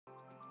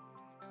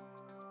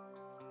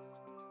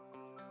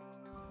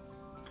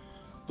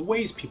The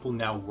ways people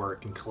now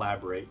work and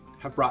collaborate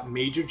have brought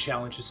major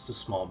challenges to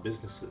small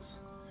businesses.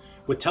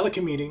 With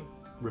telecommuting,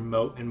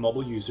 remote and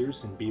mobile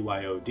users, and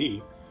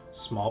BYOD,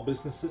 small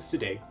businesses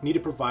today need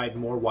to provide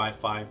more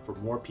Wi-Fi for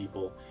more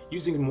people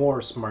using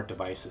more smart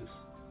devices.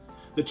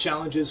 The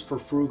challenges for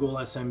frugal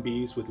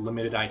SMBs with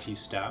limited IT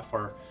staff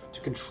are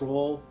to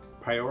control,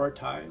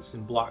 prioritize,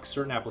 and block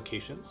certain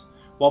applications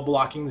while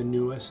blocking the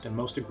newest and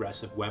most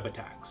aggressive web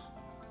attacks.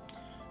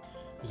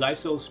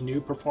 ZyXEL's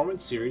new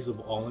performance series of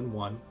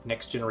all-in-one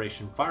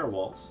next-generation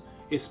firewalls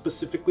is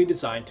specifically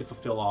designed to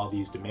fulfill all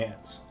these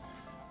demands.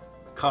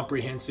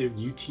 Comprehensive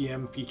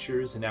UTM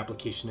features and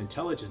application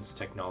intelligence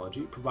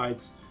technology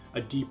provides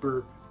a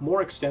deeper,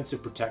 more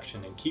extensive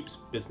protection and keeps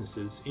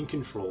businesses in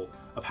control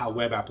of how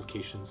web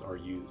applications are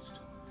used.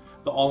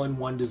 The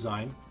all-in-one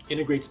design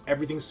integrates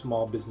everything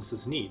small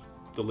businesses need,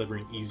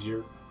 delivering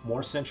easier,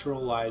 more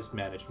centralized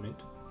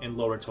management and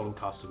lower total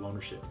cost of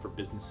ownership for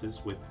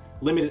businesses with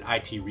limited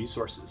IT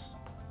resources.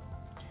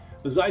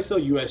 The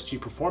ZyXEL USG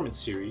Performance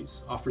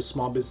Series offers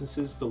small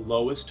businesses the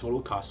lowest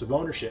total cost of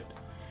ownership,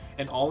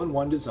 and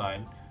all-in-one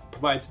design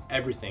provides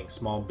everything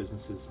small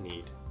businesses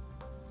need.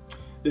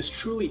 This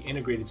truly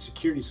integrated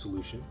security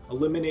solution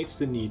eliminates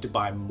the need to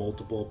buy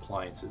multiple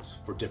appliances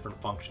for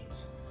different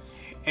functions,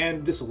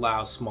 and this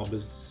allows small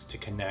businesses to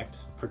connect,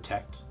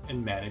 protect,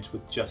 and manage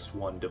with just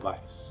one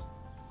device.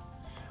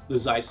 The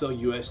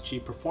ZyXEL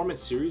USG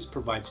Performance Series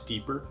provides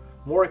deeper,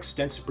 more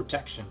extensive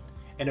protection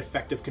and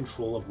effective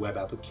control of web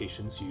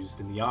applications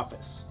used in the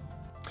office.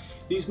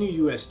 These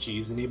new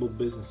USGs enable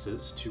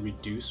businesses to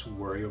reduce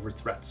worry over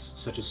threats,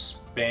 such as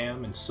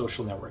spam and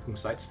social networking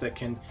sites that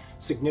can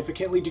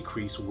significantly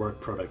decrease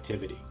work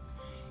productivity.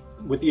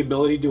 With the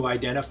ability to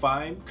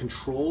identify,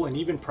 control, and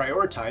even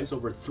prioritize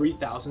over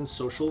 3,000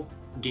 social,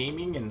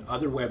 gaming, and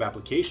other web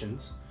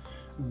applications,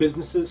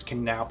 businesses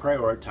can now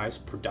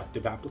prioritize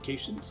productive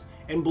applications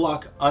and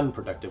block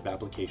unproductive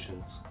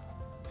applications.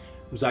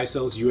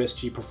 ZyXEL's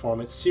USG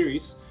Performance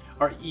Series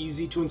are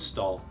easy to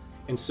install,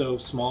 and so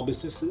small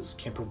businesses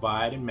can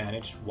provide and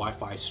manage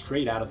Wi-Fi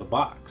straight out of the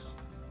box.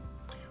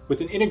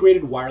 With an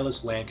integrated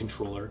wireless LAN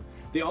controller,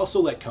 they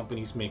also let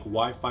companies make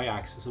Wi-Fi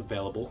access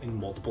available in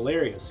multiple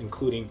areas,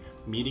 including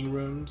meeting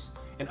rooms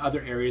and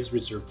other areas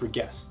reserved for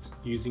guests,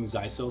 using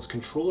ZyXEL's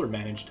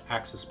controller-managed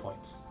access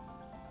points.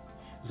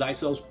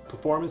 ZyXEL's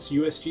Performance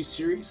USG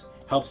Series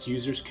helps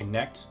users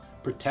connect,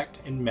 protect,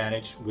 and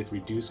manage with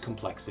reduced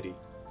complexity.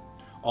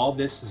 All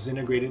this is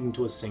integrated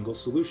into a single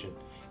solution,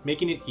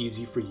 making it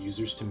easy for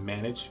users to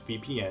manage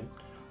VPN,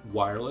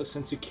 wireless,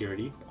 and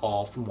security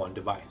all from one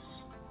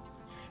device.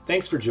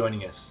 Thanks for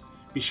joining us.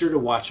 Be sure to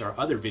watch our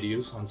other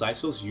videos on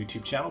ZyXEL's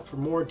YouTube channel for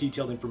more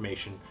detailed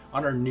information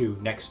on our new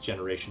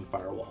next-generation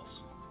firewalls.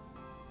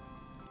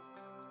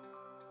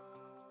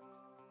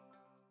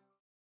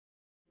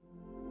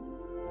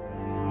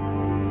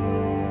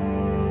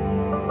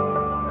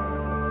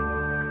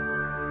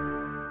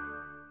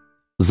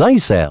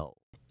 ZyXEL.